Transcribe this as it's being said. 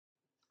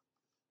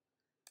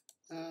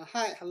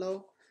Hi,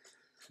 hello.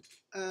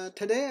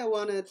 Today I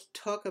want to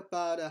talk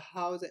about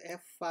how the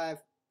F5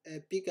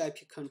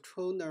 BIGIP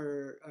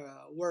controller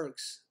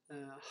works,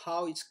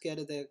 how it's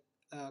get the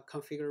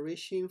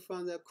configuration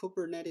from the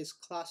Kubernetes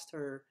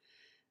cluster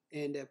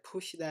and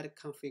push that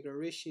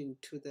configuration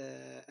to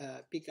the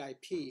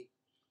BIGIP.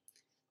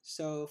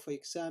 So for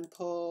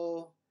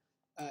example,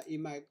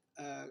 in my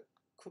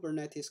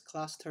Kubernetes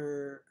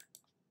cluster,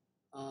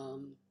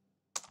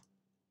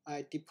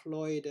 I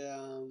deployed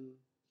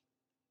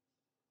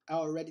I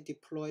already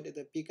deployed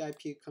the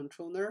BIGIP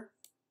controller,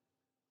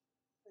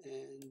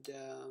 and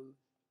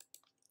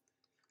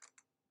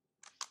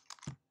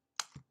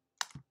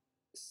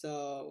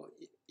so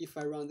if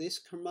I run this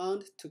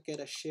command to get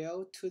a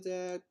shell to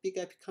the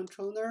BIGIP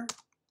controller,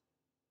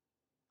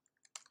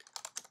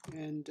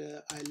 and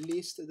I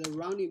list the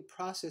running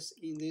process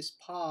in this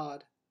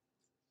pod,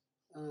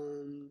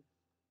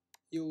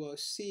 you will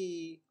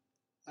see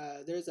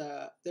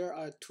there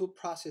are two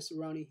processes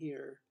running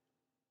here.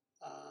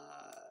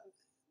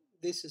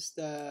 This is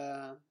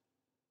the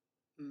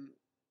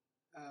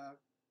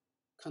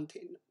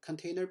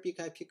container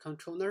BIGIP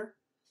controller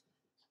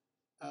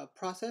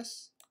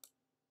process.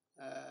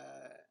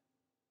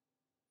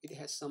 It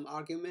has some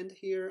argument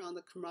here on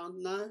the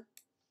command line,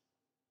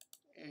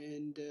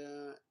 and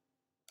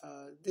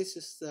this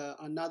is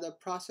another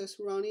process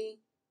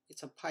running.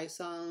 It's a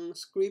Python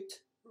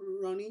script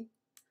running.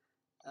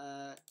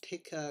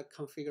 Take a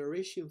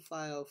configuration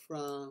file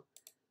from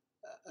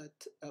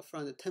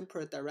the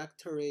temporary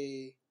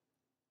directory.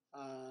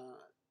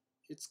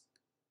 It's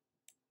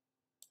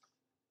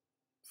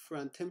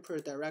from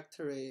temporary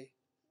directory.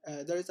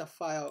 There is a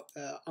file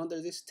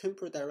under this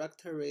temporary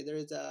directory. There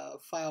is a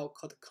file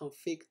called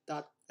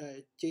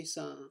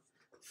config.json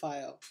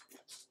file.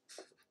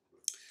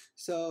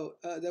 So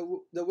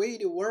the way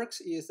it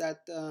works is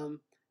that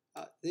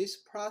this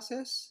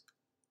process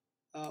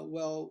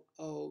will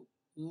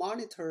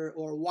monitor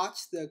or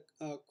watch the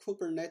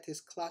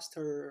Kubernetes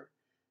cluster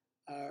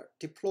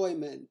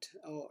deployment,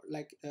 or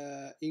like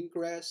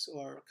ingress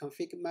or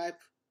config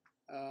map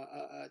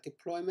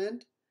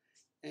deployment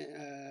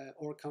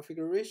or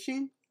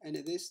configuration, and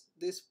this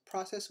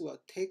process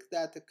will take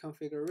that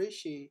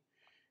configuration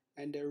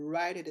and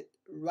write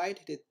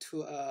it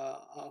to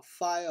a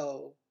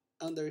file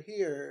under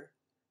here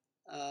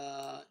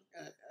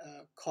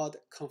called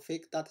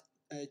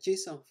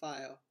config.json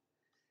file,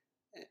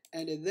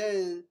 and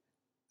then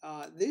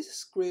this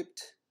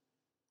script,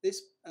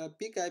 this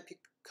BIGIP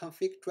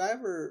config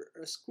driver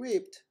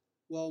script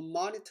will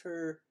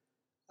monitor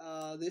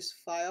this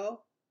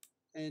file,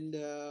 and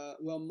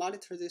will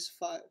monitor this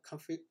file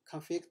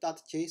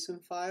config.json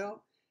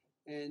file,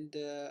 and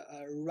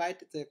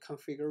write the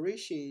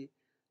configuration,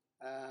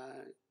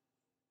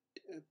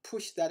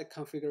 push that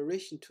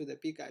configuration to the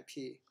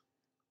BIGIP.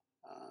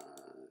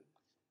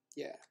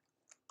 Yeah.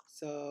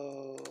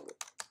 So,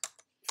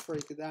 for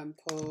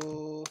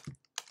example,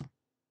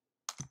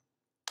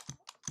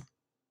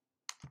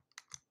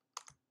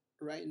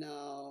 right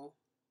now,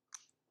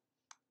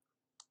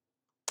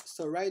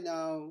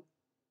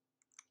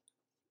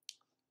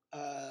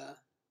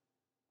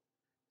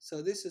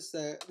 so this is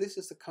the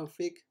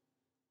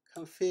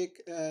config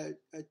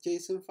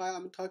JSON file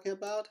I'm talking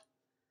about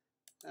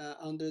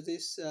under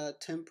this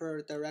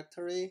temporary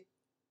directory,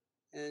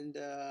 and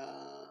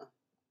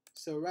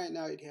so right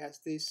now it has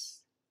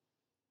this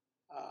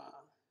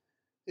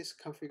this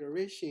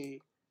configuration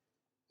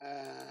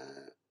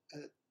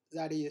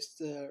that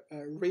is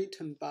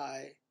written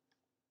by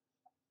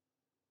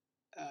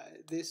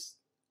this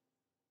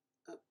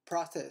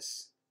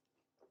process.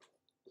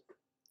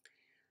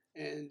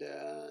 And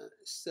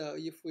so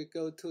if we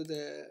go to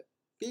the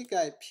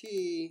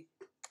BIGIP,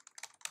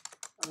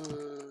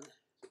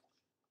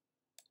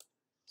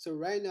 so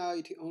right now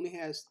it only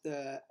has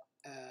the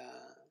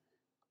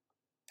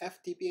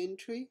FTP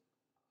entry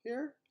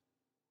here,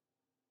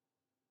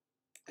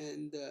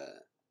 and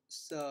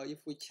so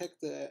if we check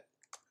the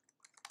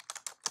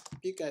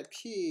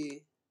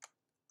BIGIP,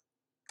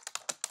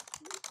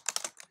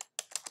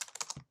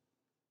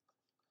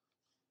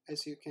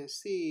 as you can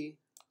see,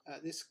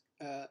 this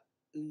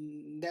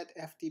net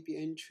FTP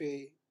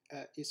entry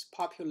is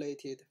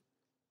populated.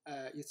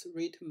 It's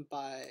written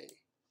by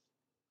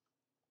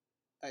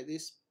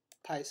this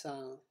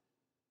Python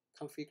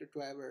config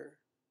driver.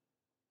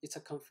 It's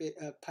a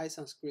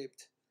Python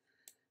script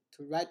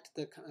to write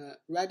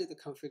the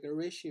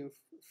configuration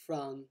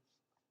from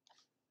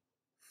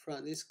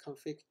this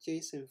config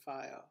JSON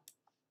file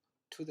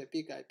to the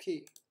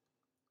BIGIP.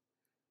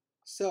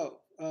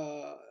 So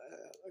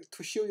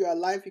to show you a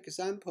live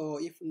example,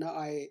 if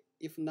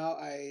now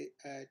I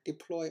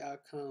deploy a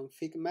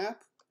config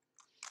map,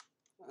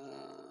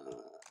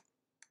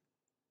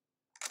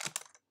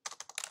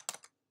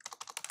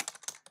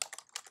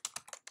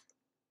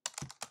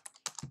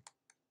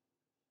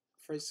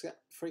 for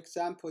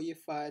example,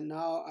 if I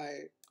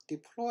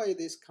deploy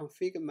this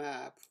config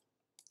map,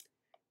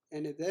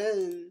 and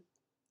then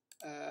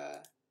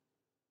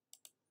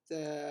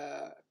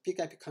the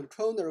BIGIP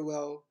controller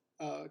will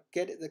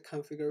get the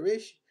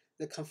configuration.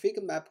 the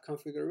config map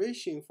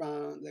configuration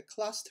from the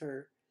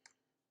cluster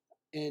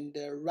and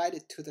write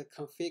it to the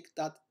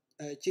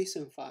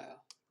config.json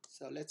file.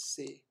 So let's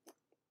see.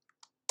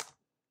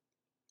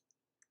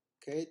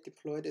 Okay,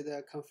 deployed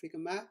the config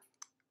map.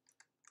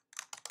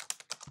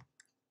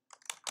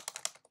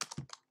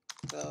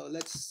 So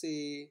let's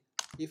see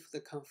if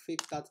the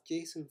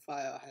config.json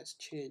file has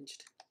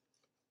changed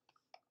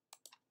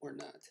or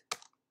not.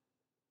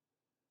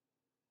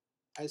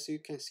 As you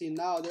can see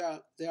now, there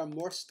are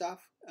more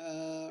stuff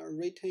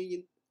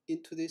written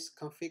into this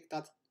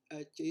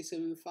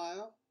config.json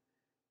file,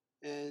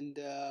 and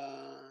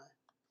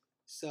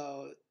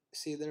so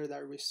see there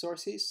are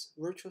resources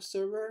virtual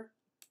server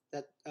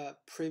that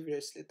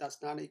previously does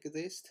not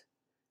exist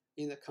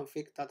in the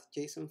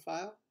config.json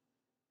file,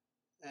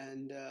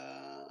 and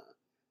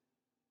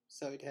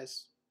so it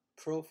has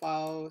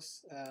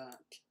profiles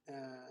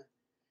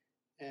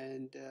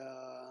and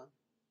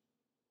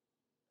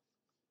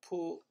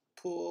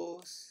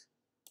pools.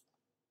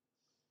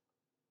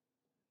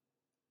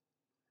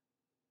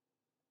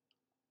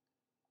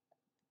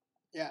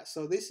 Yeah,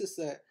 so this is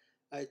a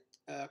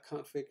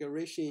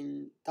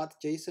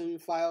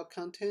configuration.json file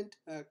content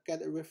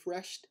get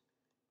refreshed,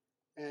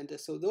 and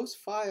so those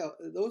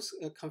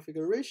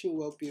configuration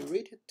will be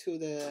written to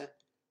the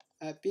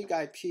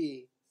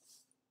BIGIP,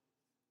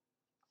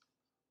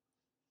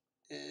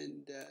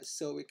 and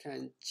so we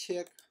can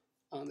check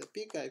on the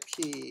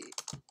BIGIP.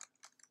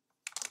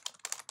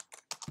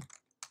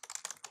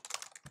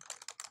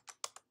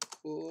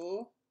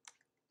 Pool.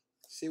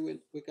 See, we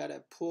got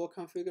a pool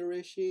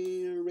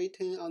configuration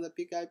written on the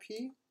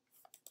BIGIP.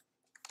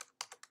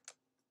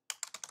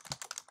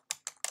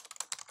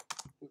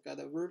 We got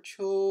a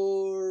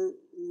virtual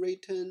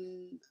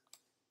written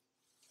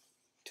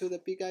to the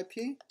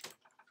BIGIP.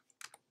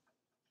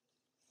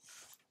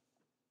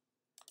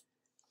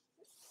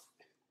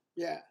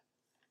 Yeah.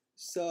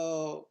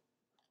 So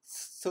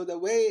the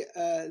way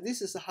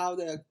this is how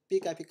the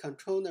BIGIP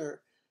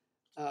controller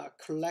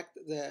collect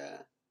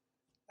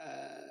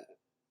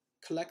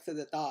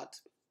the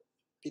dot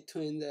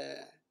between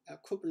the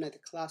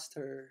Kubernetes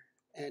cluster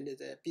and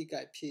the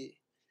BIGIP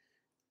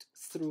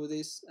through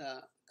this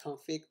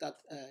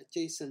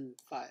config.json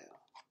file.